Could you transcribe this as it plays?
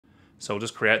So we'll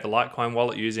just create the Litecoin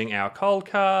wallet using our cold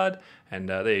card, and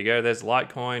there you go, there's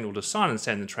Litecoin. We'll just sign and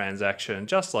send the transaction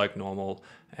just like normal,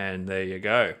 and there you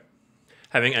go.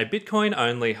 Having a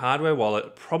Bitcoin-only hardware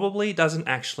wallet probably doesn't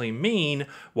actually mean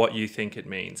what you think it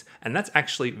means. And that's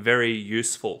actually very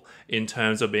useful in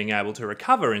terms of being able to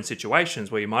recover in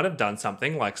situations where you might have done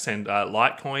something like send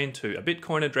Litecoin to a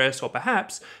Bitcoin address, or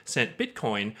perhaps sent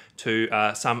Bitcoin to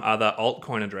some other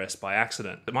altcoin address by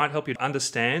accident. It might help you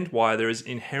understand why there is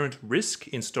inherent risk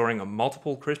in storing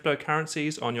multiple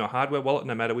cryptocurrencies on your hardware wallet,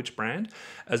 no matter which brand,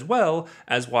 as well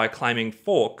as why claiming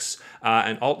forks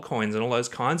and altcoins and all those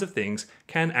kinds of things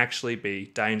can actually be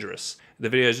dangerous. The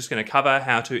video is just going to cover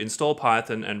how to install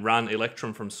Python and run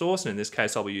Electrum from source, and in this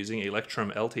case I'll be using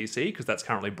electrum-ltc because that's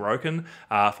currently broken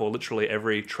for literally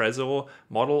every trezor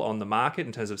model on the market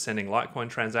in terms of sending Litecoin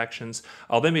transactions.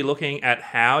 I'll then be looking at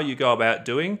how you go about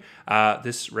doing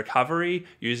this recovery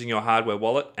using your hardware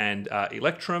wallet and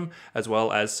Electrum, as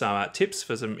well as some tips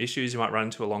for some issues you might run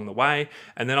into along the way.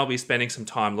 And then I'll be spending some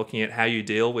time looking at how you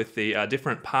deal with the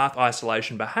different path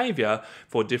isolation behavior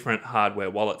for different hardware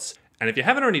wallets. And if you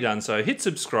haven't already done so, hit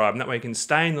subscribe, and that way you can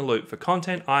stay in the loop for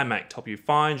content I make to help you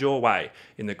find your way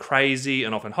in the crazy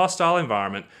and often hostile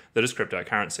environment that is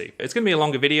cryptocurrency. It's going to be a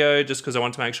longer video just because I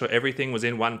want to make sure everything was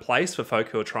in one place for folk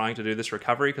who are trying to do this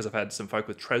recovery, because I've had some folk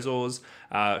with trezors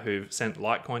who've sent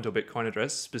Litecoin to a Bitcoin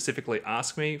address specifically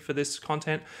ask me for this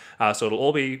content. So it'll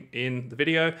all be in the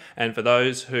video. And for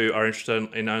those who are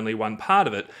interested in only one part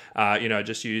of it,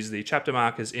 just use the chapter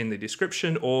markers in the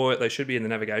description, or they should be in the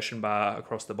navigation bar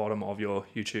across the bottom of your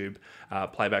YouTube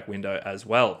playback window as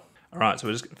well. All right,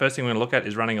 so first thing we're going to look at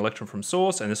is running Electrum from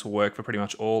source, and this will work for pretty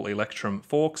much all Electrum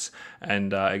forks.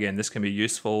 And again, this can be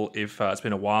useful if it's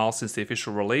been a while since the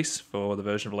official release for the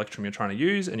version of Electrum you're trying to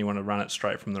use, and you want to run it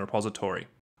straight from the repository.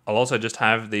 I'll also just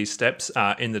have these steps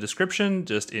in the description,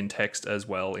 just in text as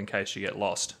well, in case you get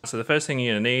lost. So the first thing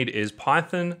you're going to need is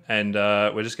Python, and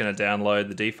we're just going to download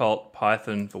the default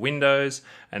Python for Windows,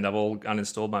 and I've all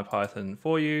uninstalled my Python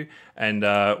for you. And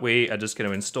we are just going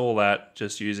to install that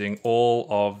just using all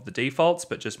of the defaults,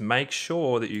 but just make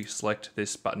sure that you select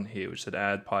this button here, which said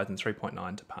add Python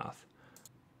 3.9 to path.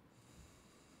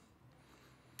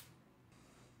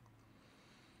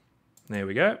 There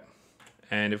we go.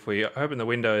 And if we open the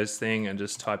Windows thing and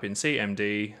just type in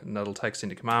cmd, and that'll take us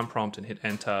into command prompt, and hit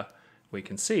enter, we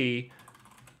can see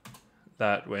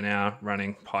that we're now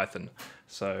running Python.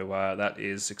 So that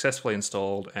is successfully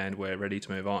installed, and we're ready to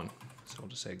move on. So we'll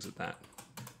just exit that.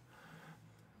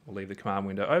 We'll leave the command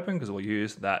window open because we'll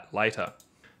use that later.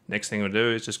 Next thing we'll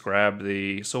do is just grab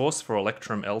the source for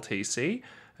electrum-ltc,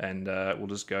 and we'll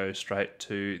just go straight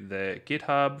to the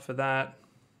GitHub for that.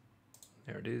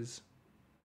 There it is.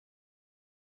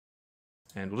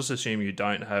 And we'll just assume you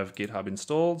don't have GitHub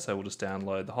installed, so we'll just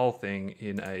download the whole thing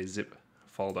in a zip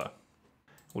folder.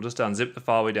 We'll just unzip the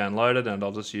file we downloaded, and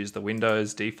I'll just use the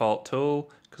Windows default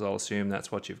tool because I'll assume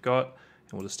that's what you've got,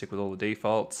 and we'll just stick with all the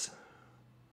defaults.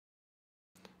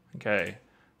 Okay,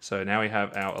 so now we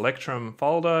have our Electrum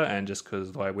folder, and just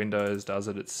because the way Windows does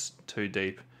it, it's too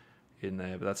deep in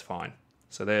there, but that's fine.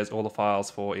 So there's all the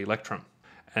files for Electrum.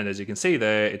 And as you can see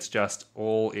there, it's just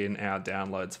all in our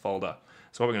downloads folder.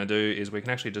 So what we're going to do is we can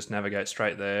actually just navigate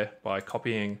straight there by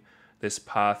copying this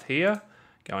path here,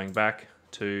 going back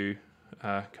to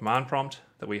command prompt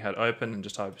that we had open, and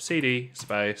just type cd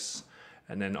space,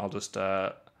 and then I'll just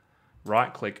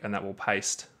right click, and that will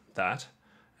paste that,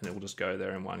 and it will just go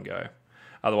there in one go.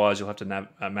 Otherwise you'll have to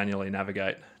manually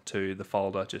navigate to the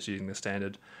folder just using the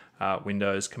standard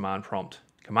Windows command prompt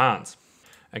commands.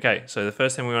 Okay, so the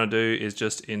first thing we want to do is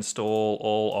just install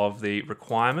all of the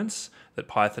requirements that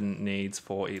Python needs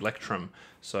for Electrum.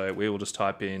 So we will just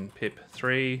type in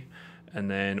pip3, and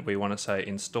then we want to say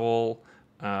install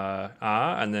R,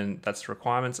 and then that's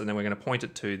requirements, and then we're going to point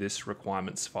it to this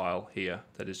requirements file here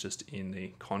that is just in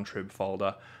the contrib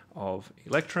folder of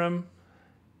Electrum.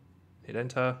 Hit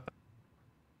enter.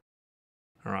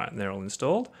 All right, and they're all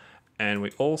installed. And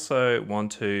we also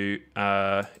want to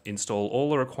install all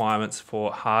the requirements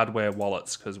for hardware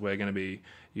wallets, because we're going to be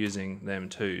using them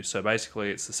too. So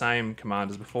basically it's the same command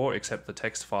as before, except the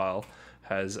text file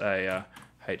has a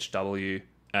HW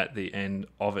at the end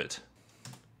of it.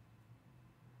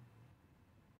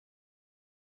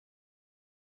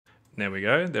 There we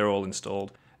go, they're all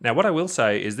installed. Now what I will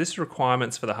say is this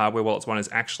requirements for the hardware wallets one is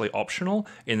actually optional,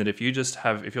 in that if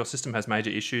your system has major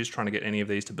issues trying to get any of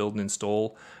these to build and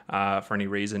install for any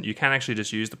reason, you can actually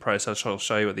just use the process I'll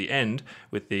show you at the end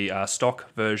with the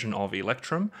stock version of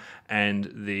Electrum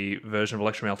and the version of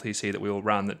electrum-ltc that we will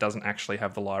run that doesn't actually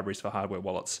have the libraries for hardware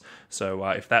wallets. So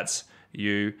if that's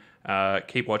you,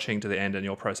 keep watching to the end and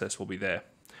your process will be there.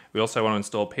 We also want to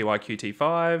install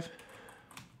PyQt5.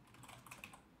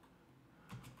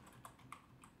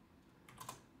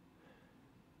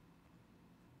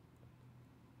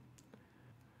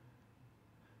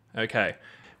 Okay.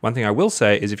 One thing I will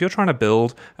say is if you're trying to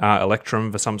build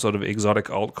Electrum for some sort of exotic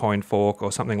altcoin fork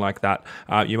or something like that,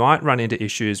 you might run into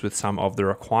issues with some of the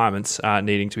requirements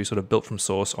needing to be sort of built from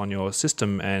source on your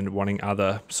system and wanting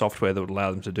other software that would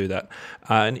allow them to do that.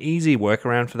 An easy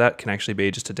workaround for that can actually be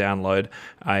just to download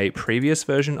a previous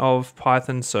version of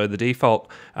Python. So the default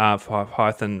for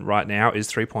Python right now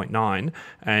is 3.9.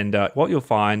 And what you'll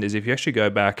find is if you actually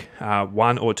go back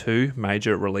 1 or 2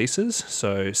 major releases,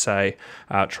 so say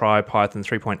try Python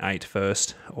 3.8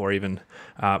 first, or even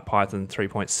Python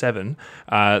 3.7,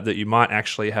 that you might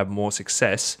actually have more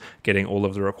success getting all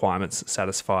of the requirements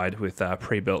satisfied with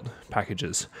pre-built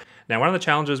packages. Now, one of the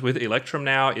challenges with Electrum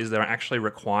now is there are actually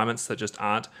requirements that just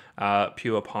aren't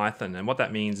pure Python. And what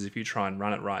that means is if you try and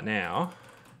run it right now,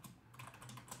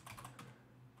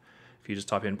 if you just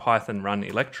type in Python run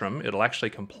Electrum, it'll actually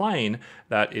complain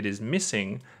that it is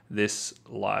missing this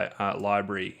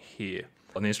library here.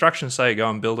 And the instructions say go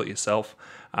and build it yourself,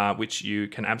 which you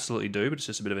can absolutely do, but it's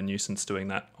just a bit of a nuisance doing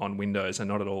that on Windows and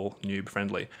not at all noob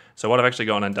friendly. So what I've actually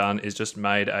gone and done is just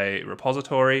made a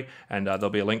repository, and there'll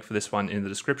be a link for this one in the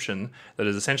description, that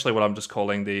is essentially what I'm just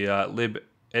calling the lib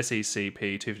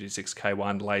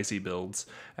SECP256K1 lazy builds,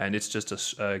 and it's just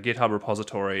a GitHub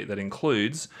repository that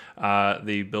includes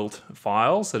the built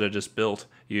files that are just built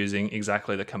using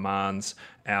exactly the commands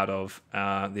out of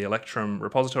the Electrum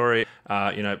repository.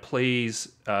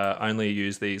 Please only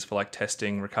use these for like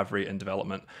testing, recovery, and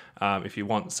development. If you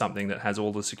want something that has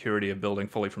all the security of building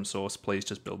fully from source, please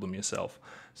just build them yourself.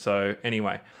 So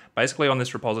anyway, basically on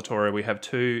this repository we have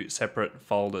 2 separate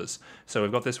folders. So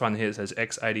we've got this one here that says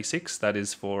x86, that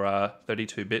is for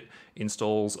 32-bit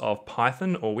installs of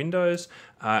Python or Windows,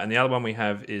 and the other one we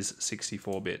have is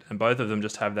 64-bit, and both of them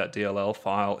just have that DLL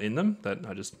file in them that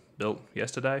I just built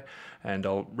yesterday, and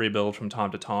I'll rebuild from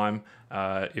time to time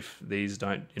if these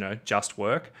don't just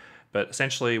work. But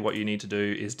essentially what you need to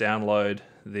do is download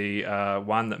the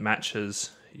one that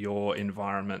matches your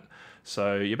environment.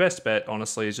 So your best bet,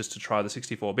 honestly, is just to try the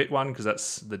 64-bit one, because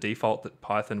that's the default that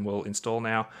Python will install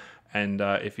now. And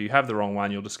if you have the wrong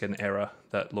one, you'll just get an error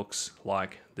that looks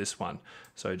like this one.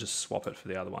 So just swap it for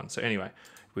the other one. So anyway,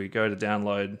 we go to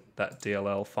download that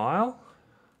DLL file,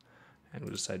 and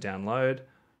we'll just say download.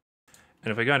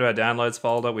 And if we go into our downloads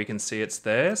folder, we can see it's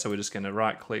there. So we're just going to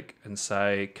right click and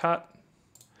say cut.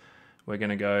 We're going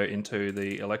to go into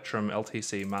the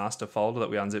electrum-ltc master folder that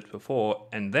we unzipped before,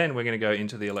 and then we're going to go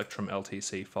into the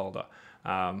electrum-ltc folder,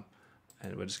 and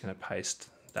we're just going to paste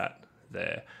that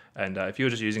there. And if you were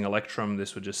just using Electrum,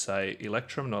 this would just say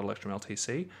Electrum, not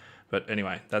electrum-ltc. But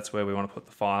anyway, that's where we want to put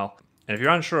the file. And if you're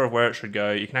unsure of where it should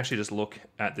go, you can actually just look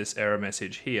at this error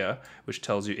message here, which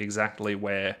tells you exactly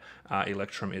where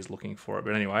Electrum is looking for it.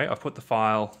 But anyway, I've put the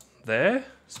file there.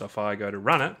 So if I go to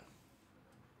run it,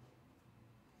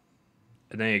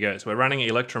 and there you go. So we're running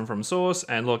Electrum from source,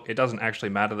 and look, it doesn't actually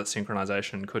matter that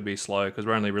synchronization could be slow, because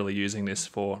we're only really using this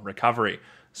for recovery.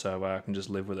 So I can just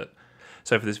live with it.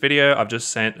 So for this video, I've just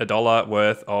sent $1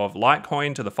 worth of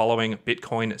Litecoin to the following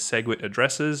Bitcoin Segwit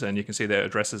addresses, and you can see their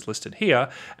addresses listed here,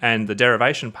 and the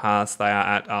derivation paths they are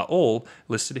at are all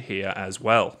listed here as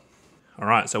well. All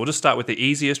right, so we'll just start with the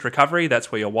easiest recovery.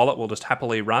 That's where your wallet will just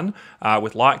happily run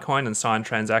with Litecoin and sign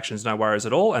transactions, no worries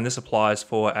at all. And this applies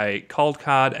for a cold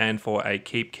card and for a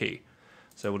keep key.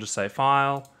 So we'll just say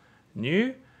File,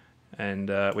 New, and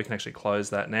we can actually close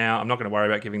that now. I'm not going to worry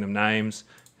about giving them names.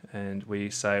 And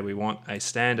we say we want a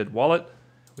standard wallet.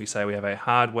 We say we have a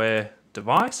hardware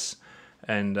device.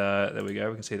 And there we go.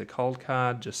 We can see the cold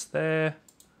card just there.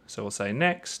 So we'll say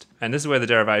next, and this is where the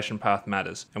derivation path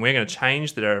matters. And we're going to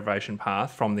change the derivation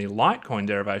path from the Litecoin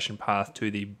derivation path to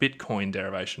the Bitcoin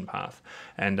derivation path.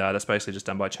 And that's basically just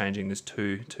done by changing this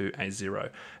 2 to a 0.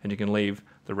 And you can leave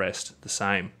the rest the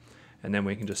same. And then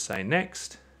we can just say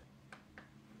next.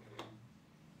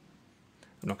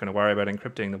 I'm not going to worry about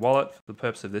encrypting the wallet for the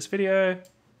purpose of this video.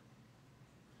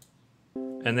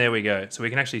 And there we go. So we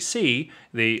can actually see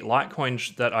the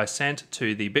Litecoin that I sent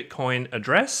to the Bitcoin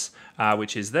address,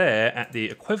 which is there at the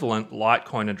equivalent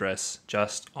Litecoin address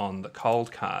just on the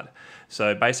cold card.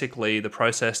 So basically the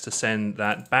process to send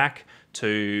that back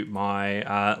to my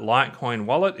Litecoin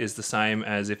wallet is the same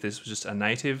as if this was just a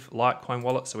native Litecoin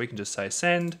wallet. So we can just say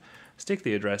send, stick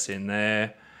the address in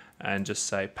there, and just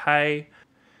say pay.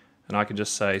 And I can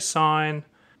just say sign.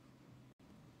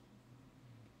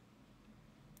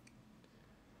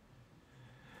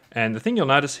 And the thing you'll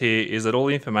notice here is that all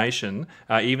the information,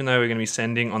 even though we're going to be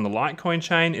sending on the Litecoin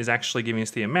chain, is actually giving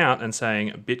us the amount and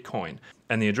saying Bitcoin.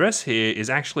 And the address here is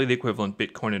actually the equivalent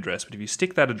Bitcoin address. But if you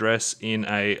stick that address in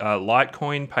a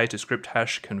Litecoin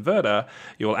P2SH-Segwit converter,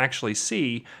 you'll actually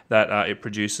see that it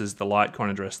produces the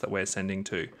Litecoin address that we're sending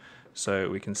to. So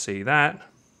we can see that,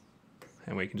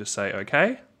 and we can just say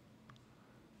OK.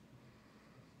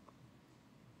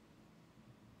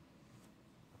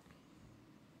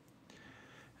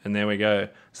 And there we go.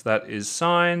 So that is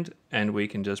signed, and we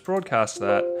can just broadcast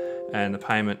that, and the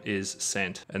payment is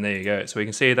sent. And there you go. So we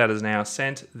can see that has now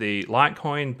sent the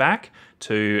Litecoin back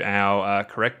to our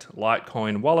correct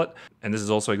Litecoin wallet. And this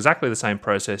is also exactly the same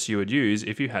process you would use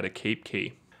if you had a keep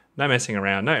key. No messing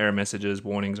around, no error messages,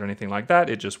 warnings, or anything like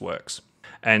that. It just works.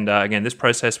 And again, this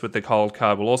process with the cold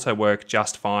card will also work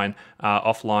just fine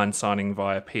offline signing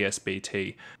via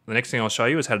PSBT. The next thing I'll show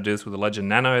you is how to do this with a Ledger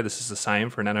Nano. This is the same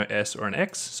for a Nano S or an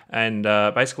X. And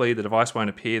basically the device won't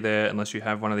appear there unless you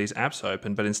have one of these apps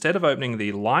open. But instead of opening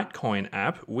the Litecoin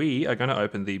app, we are going to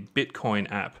open the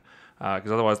Bitcoin app.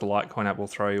 Because otherwise the Litecoin app will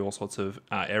throw you all sorts of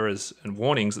errors and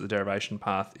warnings that the derivation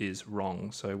path is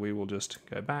wrong. So we will just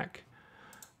go back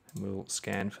and we'll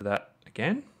scan for that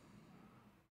again.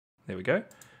 There we go.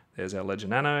 There's our Ledger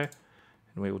Nano, and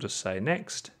we will just say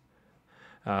next.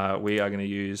 We are going to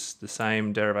use the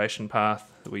same derivation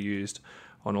path that we used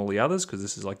on all the others, because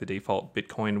this is like the default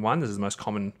Bitcoin one. This is the most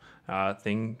common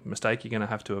mistake you're going to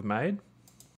have made.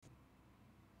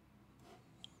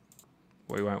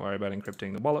 We won't worry about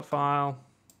encrypting the wallet file.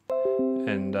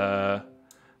 And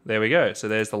there we go. So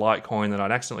there's the Litecoin that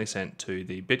I'd accidentally sent to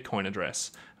the Bitcoin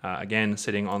address. Again,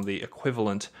 sitting on the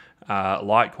equivalent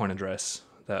Litecoin address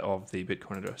of the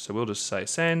Bitcoin address. So we'll just say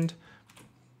send,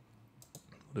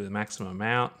 we'll do the maximum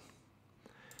amount,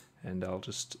 and I'll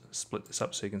just split this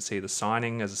up so you can see the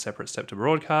signing as a separate step to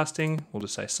broadcasting. We'll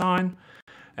just say sign.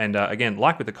 And again,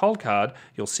 like with the cold card,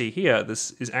 you'll see here,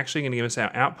 this is actually going to give us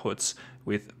our outputs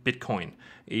with Bitcoin,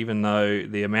 even though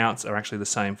the amounts are actually the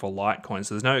same for Litecoin.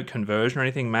 So there's no conversion or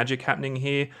anything magic happening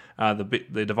here.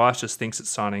 The device just thinks it's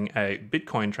signing a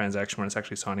Bitcoin transaction when it's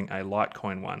actually signing a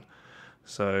Litecoin one.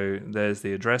 So there's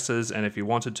the addresses, and if you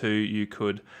wanted to, you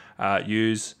could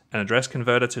use an address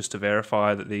converter just to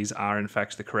verify that these are in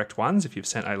fact the correct ones if you've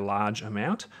sent a large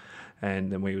amount.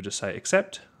 And then we would just say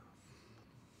accept.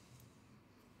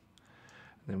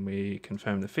 Then we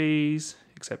confirm the fees,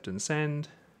 accept and send.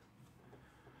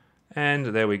 And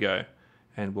there we go.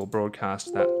 And we'll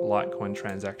broadcast that Litecoin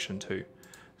transaction too.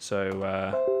 So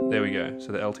there we go.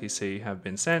 So the LTC have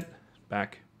been sent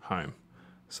back home.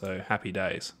 So happy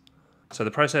days. So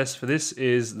the process for this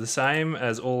is the same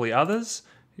as all the others.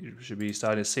 You should be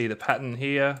starting to see the pattern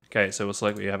here. Okay, so we'll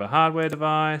select we have a hardware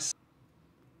device.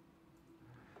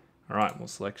 All right, we'll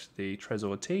select the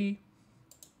Trezor T.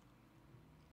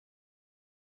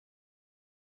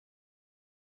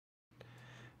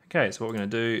 Okay, so what we're going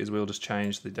to do is we'll just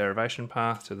change the derivation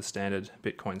path to the standard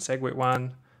Bitcoin Segwit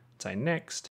one, say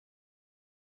next.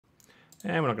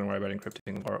 And we're not going to worry about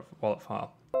encrypting the wallet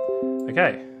file.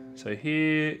 Okay. So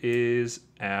here is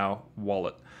our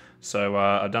wallet. So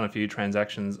I've done a few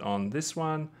transactions on this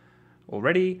one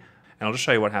already, and I'll just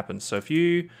show you what happens. So if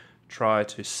you try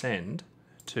to send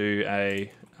to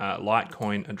a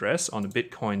Litecoin address on a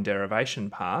Bitcoin derivation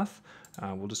path,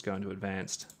 we'll just go into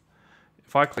advanced.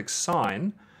 If I click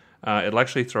sign, it'll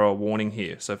actually throw a warning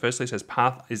here. So firstly it says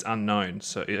path is unknown.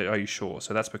 So are you sure?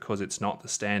 So that's because it's not the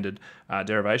standard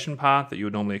derivation path that you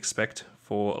would normally expect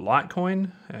for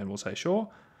Litecoin, and we'll say sure.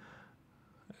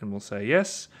 And we'll say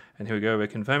yes, and here we go, we're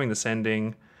confirming the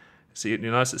sending. So you'll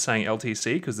notice it's saying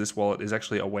LTC because this wallet is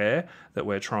actually aware that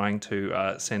we're trying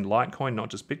to send Litecoin,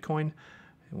 not just Bitcoin.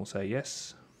 And we'll say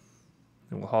yes,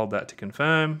 and we'll hold that to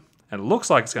confirm. And it looks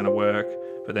like it's going to work,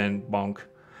 but then bonk,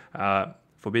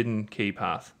 forbidden key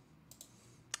path.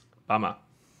 Bummer.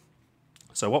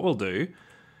 So what we'll do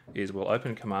is we'll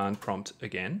open command prompt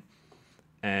again,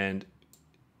 and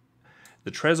the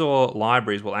Trezor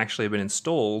libraries will actually have been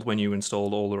installed when you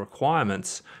installed all the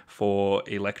requirements for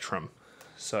Electrum.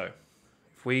 So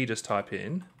if we just type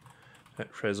in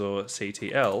trezor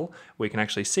CTL, we can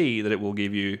actually see that it will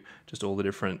give you just all the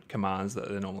different commands that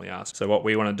they normally ask. So what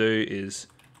we want to do is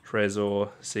trezor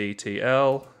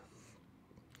CTL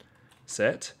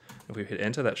set. If we hit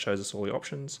enter, that shows us all the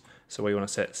options. So we want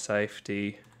to set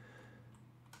safety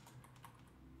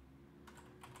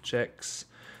checks.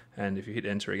 And if you hit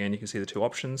enter again, you can see the two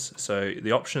options. So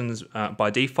the options,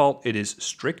 by default, it is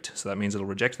strict. So that means it'll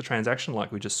reject the transaction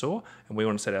like we just saw. And we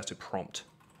want to set ours to prompt.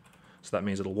 So that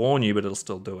means it'll warn you, but it'll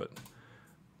still do it.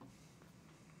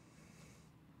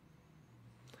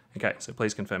 Okay, so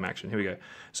please confirm action. Here we go.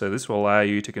 So this will allow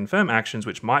you to confirm actions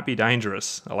which might be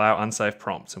dangerous. Allow unsafe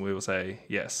prompts, and we will say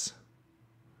yes.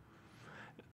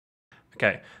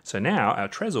 Okay, so now our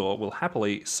Trezor will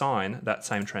happily sign that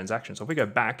same transaction. So if we go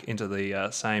back into the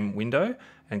same window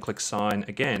and click sign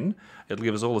again, it'll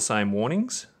give us all the same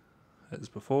warnings as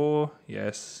before.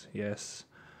 Yes, yes,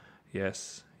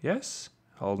 yes, yes.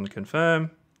 Hold and confirm.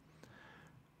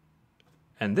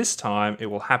 And this time it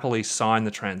will happily sign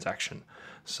the transaction.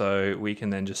 So we can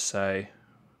then just say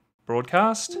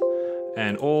broadcast,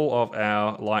 and all of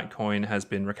our Litecoin has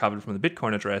been recovered from the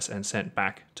Bitcoin address and sent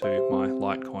back to my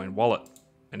Litecoin wallet.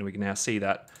 And we can now see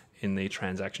that in the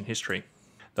transaction history.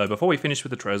 Though before we finish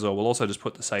with the Trezor, we'll also just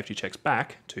put the safety checks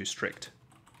back to strict.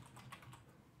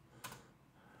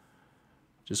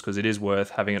 Just because it is worth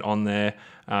having it on there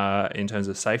in terms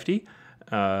of safety,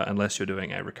 unless you're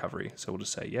doing a recovery. So we'll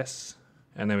just say yes.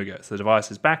 And there we go. So the device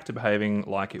is back to behaving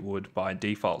like it would by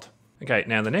default. Okay,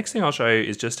 now the next thing I'll show you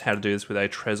is just how to do this with a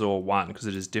Trezor 1, because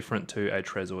it is different to a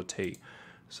Trezor T.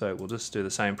 So we'll just do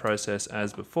the same process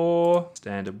as before,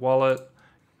 standard wallet.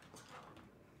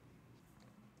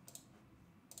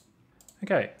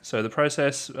 Okay, so the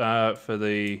process for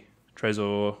the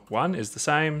Trezor 1 is the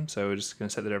same, so we're just going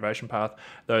to set the derivation path,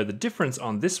 though the difference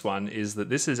on this one is that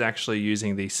this is actually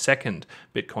using the second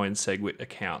Bitcoin Segwit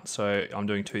account. So I'm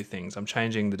doing two things. I'm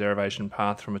changing the derivation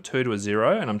path from a 2 to a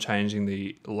 0, and I'm changing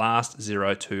the last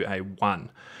 0 to a 1,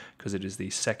 because it is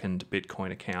the second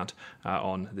Bitcoin account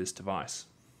on this device.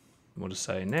 We'll just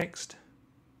say next.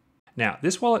 Now,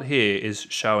 this wallet here is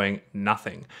showing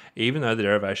nothing, even though the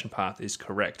derivation path is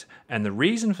correct. And the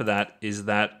reason for that is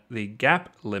that the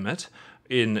gap limit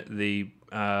in the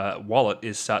wallet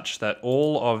is such that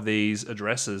all of these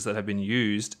addresses that have been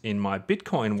used in my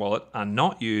Bitcoin wallet are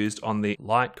not used on the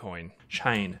Litecoin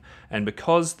chain. And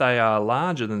because they are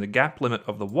larger than the gap limit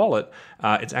of the wallet,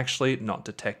 it's actually not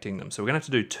detecting them. So we're going to have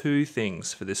to do two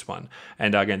things for this one.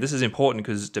 And again, this is important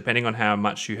because depending on how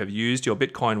much you have used your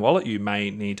Bitcoin wallet, you may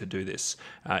need to do this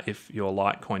if your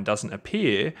Litecoin doesn't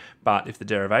appear, but if the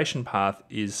derivation path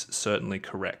is certainly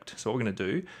correct. So what we're going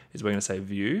to do is we're going to say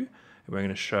view, and we're going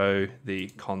to show the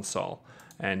console,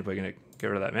 and we're going to get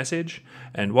rid of that message.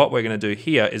 And what we're going to do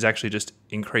here is actually just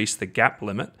increase the gap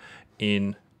limit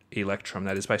in Electrum.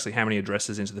 That is basically how many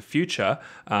addresses into the future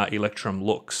Electrum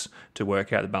looks to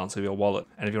work out the balance of your wallet.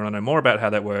 And if you want to know more about how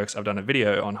that works, I've done a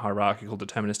video on hierarchical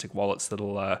deterministic wallets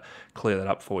that'll clear that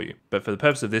up for you. But for the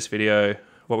purpose of this video,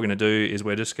 what we're going to do is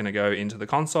we're just going to go into the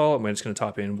console and we're just going to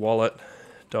type in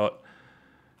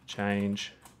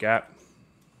wallet.change gap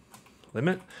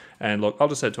limit. And look, I'll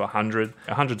just set it to 100.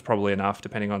 100 is probably enough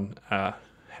depending on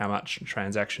how much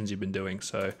transactions you've been doing.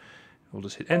 So we'll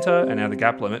just hit enter, and now the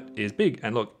gap limit is big.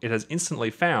 And look, it has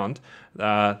instantly found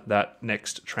that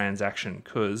next transaction,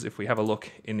 because if we have a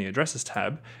look in the addresses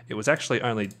tab, it was actually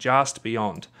only just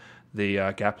beyond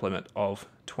the gap limit of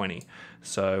 20.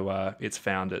 So it's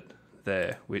found it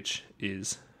there, which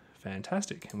is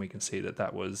fantastic. And we can see that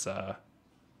that was, there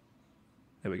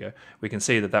we go. We can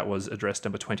see that that was address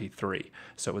number 23.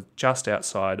 So it was just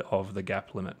outside of the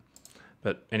gap limit.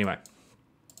 But anyway,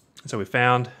 so we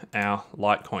found our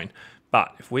Litecoin.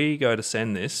 But if we go to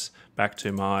send this back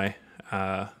to my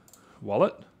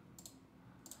wallet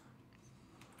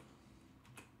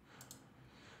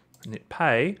and hit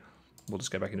pay, we'll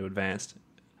just go back into advanced.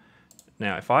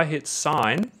 Now, if I hit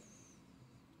sign,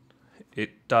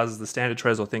 it does the standard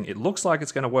Trezor thing. It looks like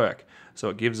it's going to work. So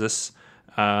it gives us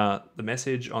the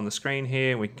message on the screen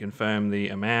here. We can confirm the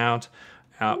amount,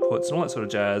 outputs, and all that sort of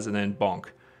jazz, and then bonk.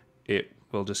 It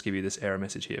will just give you this error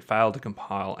message here, failed to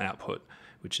compile output,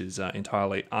 which is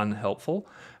entirely unhelpful.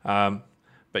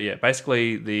 But yeah,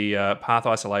 basically the path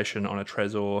isolation on a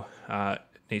Trezor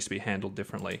needs to be handled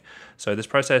differently. So this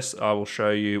process I will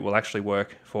show you will actually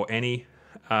work for any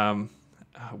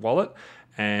wallet,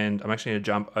 and I'm actually going to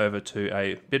jump over to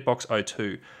a Bitbox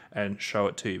 02 and show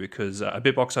it to you, because a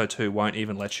Bitbox 02 won't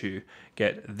even let you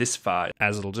get this far,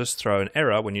 as it'll just throw an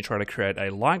error when you try to create a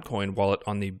Litecoin wallet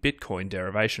on the Bitcoin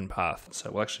derivation path.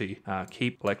 So we'll actually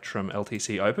keep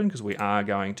electrum-ltc open because we are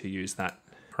going to use that.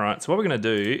 All right, so what we're going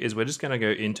to do is we're just going to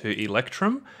go into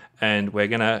Electrum and we're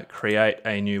going to create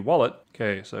a new wallet.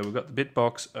 Okay, so we've got the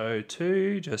Bitbox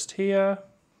 02 just here.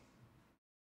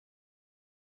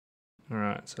 All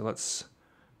right, so let's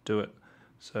do it.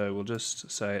 So we'll just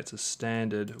say it's a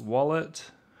standard wallet,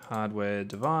 hardware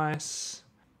device.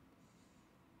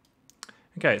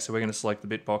 Okay, so we're going to select the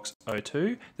Bitbox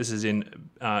 02. This is in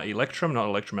Electrum, not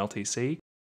electrum-ltc.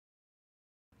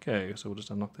 Okay, so we'll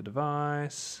just unlock the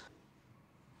device.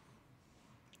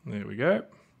 There we go.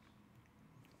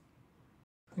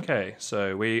 Okay,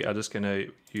 so we are just going to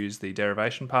use the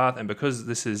derivation path, and because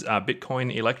this is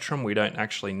Bitcoin Electrum, we don't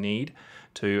actually need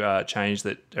to change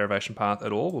the derivation path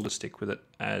at all. We'll just stick with it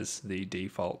as the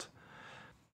default.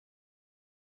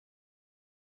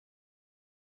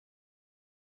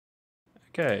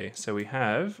 Okay, so we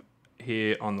have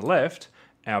here on the left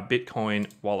our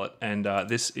Bitcoin wallet, and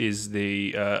this is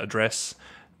the address,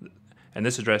 and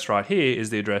this address right here is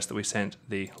the address that we sent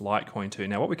the Litecoin to.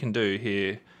 Now what we can do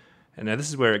here, and now this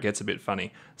is where it gets a bit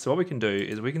funny. So what we can do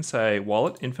is we can say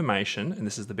wallet information, and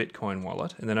this is the Bitcoin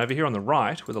wallet, and then over here on the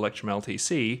right with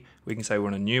electrum-ltc, we can say we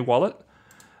want a new wallet,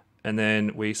 and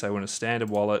then we say we want a standard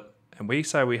wallet, and we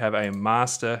say we have a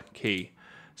master key.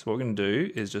 So what we're going to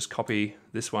do is just copy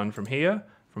this one from here,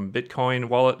 from Bitcoin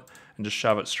wallet, and just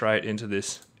shove it straight into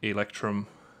this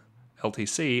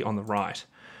electrum-ltc on the right.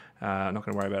 Not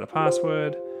going to worry about a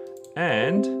password,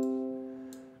 and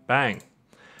bang.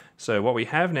 So what we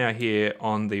have now here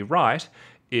on the right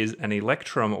is an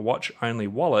Electrum watch-only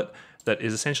wallet that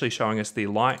is essentially showing us the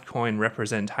Litecoin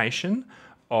representation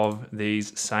of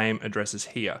these same addresses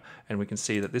here. And we can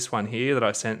see that this one here that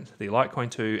I sent the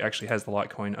Litecoin to actually has the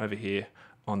Litecoin over here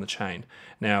on the chain.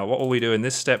 Now, what will we do in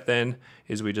this step then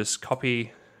is we just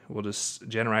copy, we'll just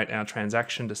generate our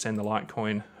transaction to send the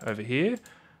Litecoin over here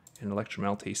in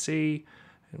electrum-ltc,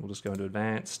 and we'll just go into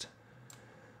advanced.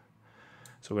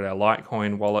 So we've got our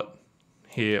Litecoin wallet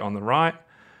here on the right.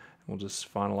 We'll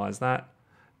just finalize that.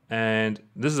 And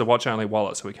this is a watch-only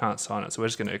wallet, so we can't sign it. So we're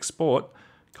just going to export,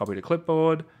 copy to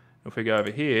clipboard. If we go over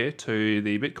here to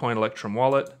the Bitcoin Electrum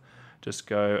wallet, just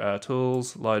go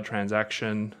Tools, Load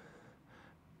Transaction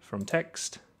from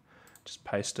text. Just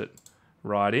paste it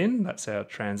right in. That's our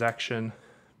transaction.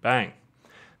 Bang.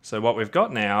 So what we've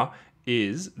got now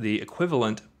is the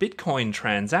equivalent Bitcoin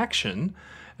transaction,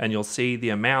 and you'll see the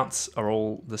amounts are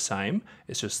all the same.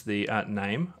 It's just the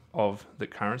name of the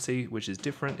currency, which is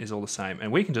different, is all the same.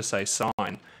 And we can just say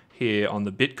sign here on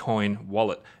the Bitcoin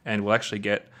wallet, and we'll actually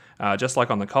get, just like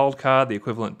on the cold card, the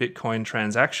equivalent Bitcoin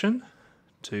transaction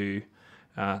to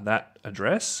that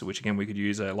address, which again we could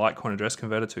use a Litecoin address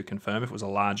converter to confirm if it was a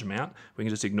large amount. We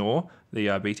can just ignore the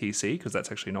BTC because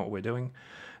that's actually not what we're doing.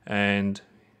 And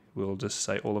we'll just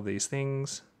say all of these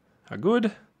things are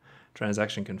good.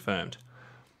 Transaction confirmed.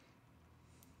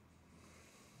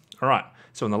 All right,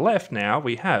 so on the left now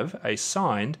we have a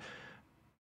signed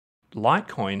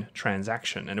Litecoin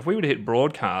transaction. And if we were to hit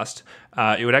broadcast,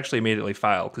 it would actually immediately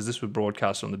fail because this would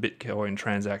broadcast on the Bitcoin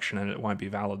transaction and it won't be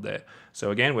valid there.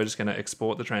 So again, we're just going to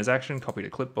export the transaction, copy to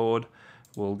clipboard.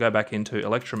 We'll go back into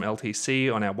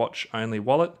electrum-ltc on our watch-only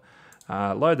wallet,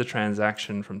 load the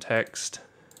transaction from text,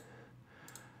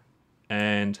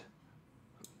 and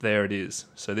there it is.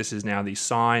 So this is now the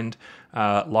signed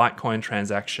Litecoin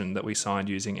transaction that we signed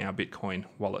using our Bitcoin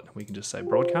wallet. We can just say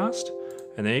broadcast,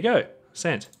 and there you go,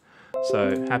 sent.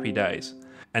 So happy days.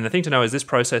 And the thing to know is this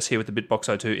process here with the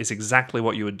BitBox02 is exactly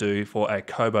what you would do for a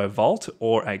Kobo Vault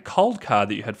or a cold card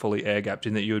that you had fully air-gapped,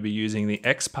 in that you would be using the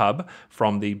XPub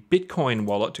from the Bitcoin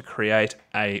wallet to create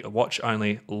a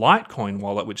watch-only Litecoin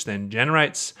wallet, which then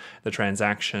generates the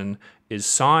transaction, is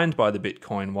signed by the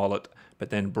Bitcoin wallet, but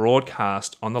then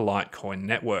broadcast on the Litecoin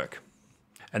network.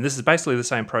 And this is basically the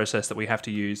same process that we have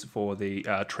to use for the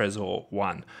Trezor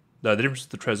 1. Though the difference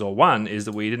with the Trezor 1 is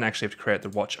that we didn't actually have to create the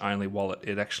watch-only wallet.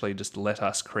 It actually just let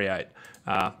us create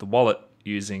the wallet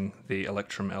using the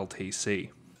electrum-ltc.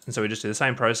 And so we just do the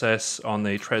same process on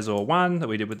the Trezor 1 that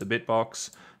we did with the Bitbox.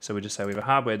 So we just say we have a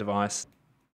hardware device.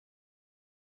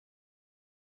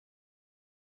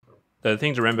 The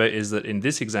thing to remember is that in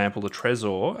this example, the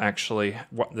Trezor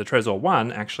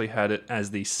 1 actually had it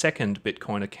as the second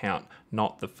Bitcoin account,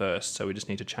 not the first. So we just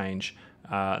need to change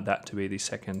that to be the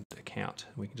second account.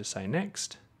 We can just say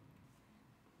next.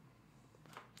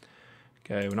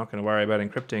 Okay, we're not going to worry about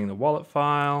encrypting the wallet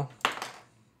file.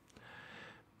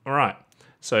 All right.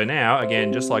 So now,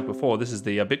 again, just like before, this is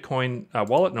the Bitcoin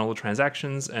wallet and all the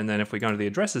transactions. And then if we go into the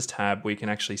addresses tab, we can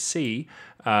actually see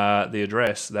the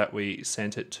address that we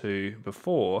sent it to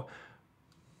before,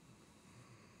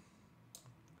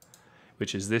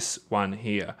 which is this one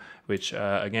here, which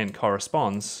again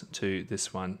corresponds to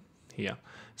this one here.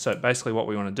 So basically what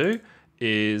we want to do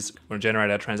is we're going to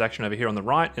generate our transaction over here on the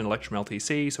right in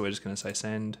electrum-ltc. So we're just going to say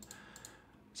send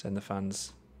the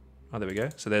funds. Oh, there we go.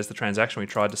 So there's the transaction we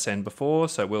tried to send before.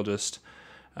 So we'll just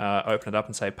open it up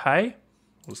and say pay.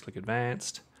 We'll just click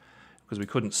advanced because we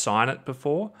couldn't sign it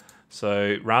before.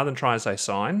 So rather than try and say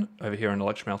sign over here in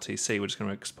electrum-ltc, we're just going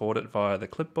to export it via the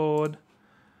clipboard,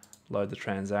 load the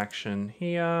transaction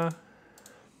here.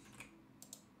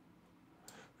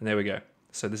 And there we go.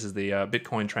 So this is the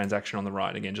Bitcoin transaction on the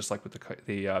right, again, just like with the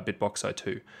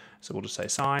Bitbox02. So we'll just say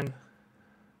sign,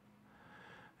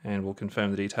 and we'll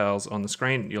confirm the details on the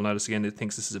screen. You'll notice again it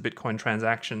thinks this is a Bitcoin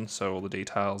transaction, so all the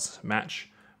details match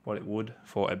what it would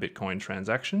for a Bitcoin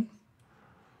transaction.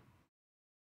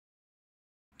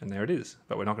 And there it is,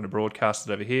 but we're not going to broadcast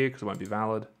it over here because it won't be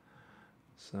valid.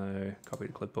 So copy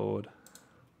to clipboard.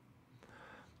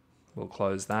 We'll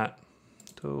close that.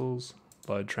 Tools,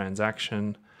 load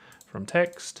transaction from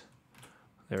text.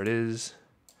 There it is.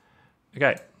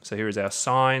 Okay, so here is our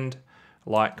signed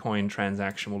Litecoin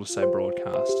transaction. We'll just say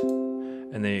broadcast.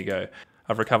 And there you go.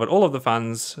 I've recovered all of the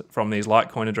funds from these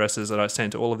Litecoin addresses that I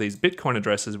sent to all of these Bitcoin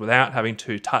addresses without having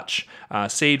to touch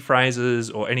seed phrases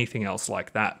or anything else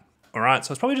like that. All right,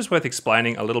 so it's probably just worth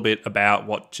explaining a little bit about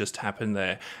what just happened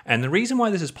there. And the reason why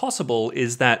this is possible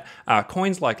is that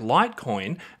coins like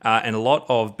Litecoin and a lot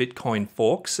of Bitcoin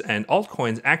forks and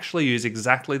altcoins actually use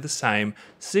exactly the same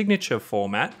signature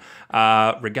format,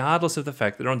 regardless of the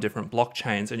fact that they're on different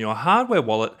blockchains. And your hardware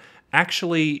wallet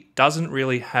actually doesn't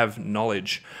really have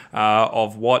knowledge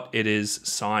of what it is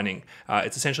signing.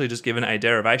 It's essentially just given a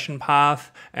derivation path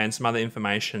and some other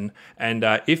information. And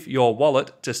if your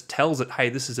wallet just tells it, hey,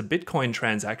 this is a Bitcoin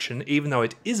transaction, even though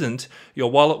it isn't,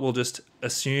 your wallet will just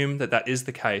assume that that is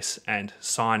the case and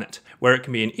sign it. Where it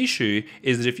can be an issue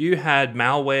is that if you had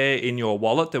malware in your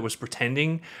wallet that was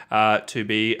pretending to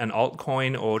be an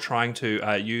altcoin or trying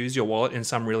to use your wallet in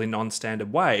some really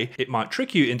non-standard way, it might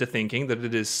trick you into thinking that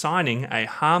it is signing a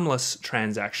harmless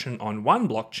transaction on one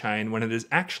blockchain when it is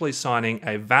actually signing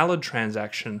a valid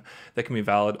transaction that can be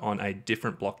valid on a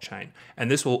different blockchain. And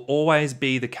this will always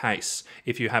be the case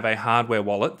if you have a hardware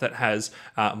wallet that has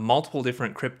multiple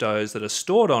different cryptos that are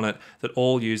stored on it that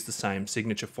all use the same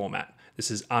signature format.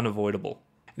 This is unavoidable.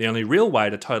 The only real way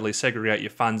to totally segregate your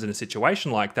funds in a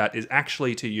situation like that is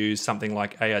actually to use something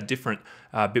like a different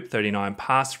BIP39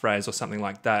 passphrase or something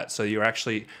like that. So you're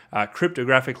actually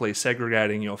cryptographically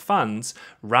segregating your funds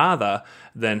rather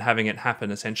than having it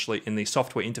happen essentially in the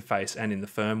software interface and in the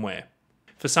firmware.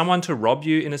 For someone to rob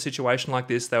you in a situation like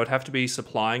this, they would have to be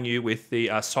supplying you with the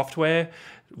software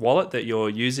wallet that you're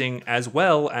using, as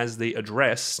well as the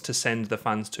address to send the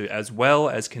funds to, as well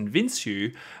as convince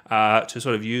you to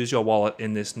sort of use your wallet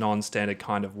in this non-standard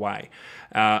kind of way.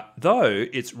 Though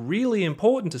it's really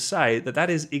important to say that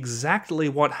that is exactly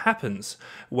what happens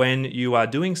when you are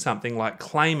doing something like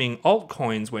claiming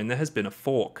altcoins when there has been a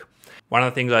fork. One of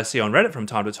the things I see on Reddit from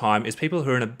time to time is people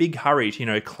who are in a big hurry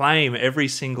to, claim every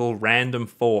single random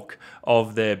fork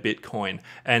of their Bitcoin.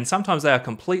 And sometimes they are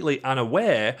completely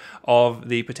unaware of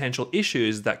the potential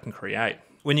issues that can create.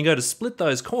 When you go to split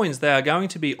those coins, they are going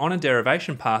to be on a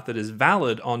derivation path that is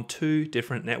valid on two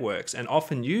different networks, and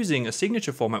often using a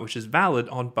signature format which is valid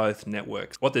on both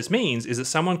networks. What this means is that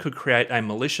someone could create a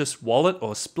malicious wallet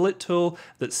or split tool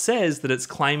that says that it's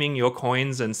claiming your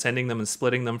coins and sending them and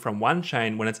splitting them from one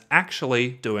chain when it's actually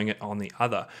doing it on the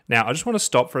other. Now, I just want to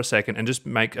stop for a second and just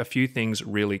make a few things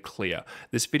really clear.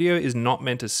 This video is not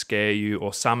meant to scare you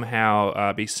or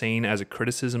somehow be seen as a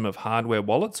criticism of hardware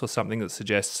wallets or something that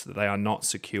suggests that they are not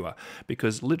secure,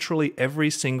 because literally every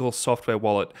single software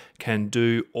wallet can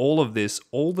do all of this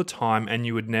all the time, and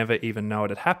you would never even know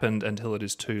it had happened until it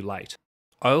is too late.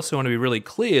 I also want to be really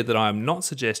clear that I am not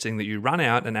suggesting that you run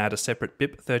out and add a separate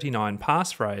BIP39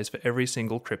 passphrase for every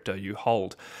single crypto you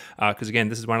hold. Because again,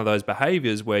 this is one of those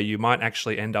behaviors where you might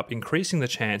actually end up increasing the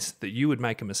chance that you would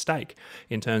make a mistake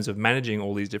in terms of managing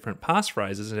all these different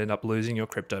passphrases and end up losing your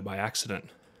crypto by accident.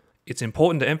 It's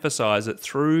important to emphasize that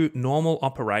through normal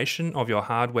operation of your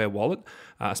hardware wallet,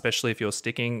 especially if you're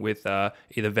sticking with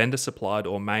either vendor supplied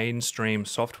or mainstream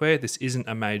software, this isn't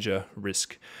a major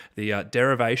risk. The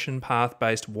derivation path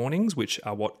based warnings, which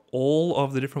are what all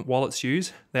of the different wallets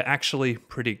use, they're actually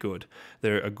pretty good.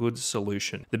 They're a good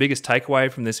solution. The biggest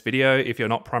takeaway from this video, if you're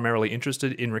not primarily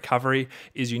interested in recovery,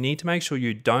 is you need to make sure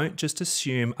you don't just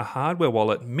assume a hardware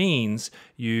wallet means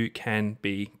you can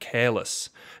be careless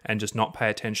and just not pay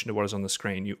attention to what is on the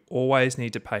screen. You always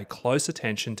need to pay close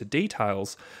attention to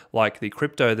details like the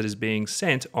crypto that is being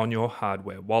sent on your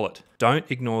hardware wallet. Don't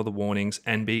ignore the warnings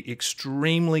and be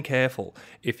extremely careful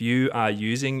if you are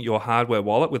using your hardware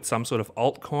wallet with some sort of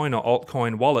altcoin or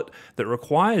altcoin wallet that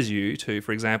requires you to,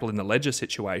 for example, in the Ledger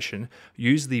situation,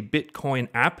 use the Bitcoin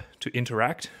app to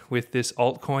interact with this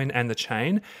altcoin and the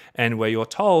chain, and where you're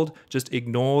told just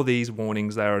ignore these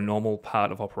warnings, they are a normal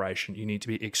part of operation. You need to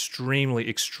be extremely,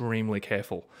 extremely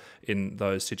careful in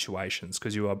those situations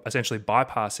because you are essentially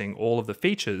bypassing all of the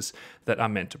features that are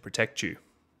meant to protect you.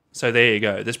 So there you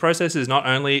go. This process is not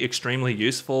only extremely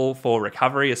useful for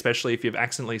recovery, especially if you've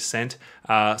accidentally sent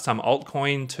some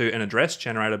altcoin to an address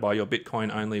generated by your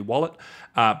Bitcoin only wallet,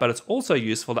 but it's also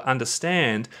useful to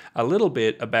understand a little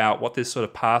bit about what this sort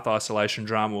of path isolation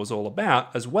drama was all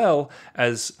about, as well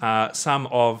as some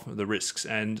of the risks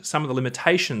and some of the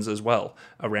limitations as well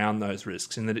around those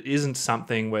risks, and that it isn't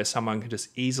something where someone can just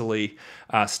easily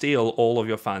steal all of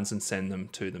your funds and send them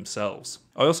to themselves.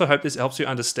 I also hope this helps you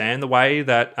understand the way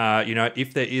that,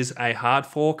 if there is a hard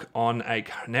fork on a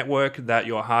network that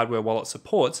your hardware wallet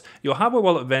supports, your hardware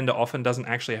wallet vendor often doesn't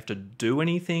actually have to do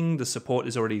anything. The support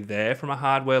is already there from a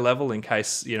hardware level in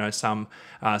case, some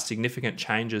significant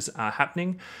changes are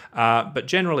happening. But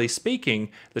generally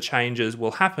speaking, the changes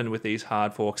will happen with these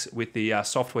hard forks with the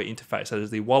software interface, that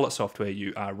is the wallet software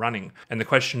you are running. And the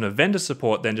question of vendor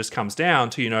support then just comes down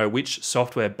to, which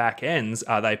software backends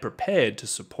are they prepared to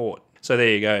support. So there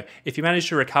you go. If you manage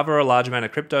to recover a large amount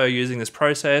of crypto using this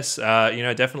process,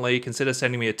 definitely consider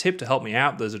sending me a tip to help me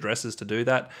out. There's addresses to do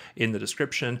that in the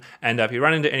description. And if you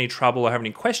run into any trouble or have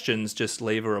any questions, just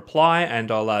leave a reply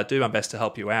and I'll do my best to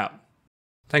help you out.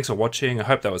 Thanks for watching. I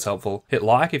hope that was helpful. Hit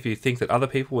like if you think that other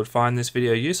people would find this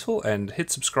video useful, and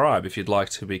hit subscribe if you'd like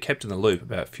to be kept in the loop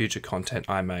about future content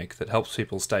I make that helps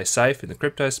people stay safe in the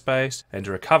crypto space and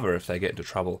to recover if they get into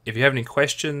trouble. If you have any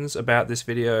questions about this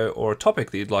video or a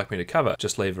topic that you'd like me to cover,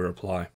 just leave a reply.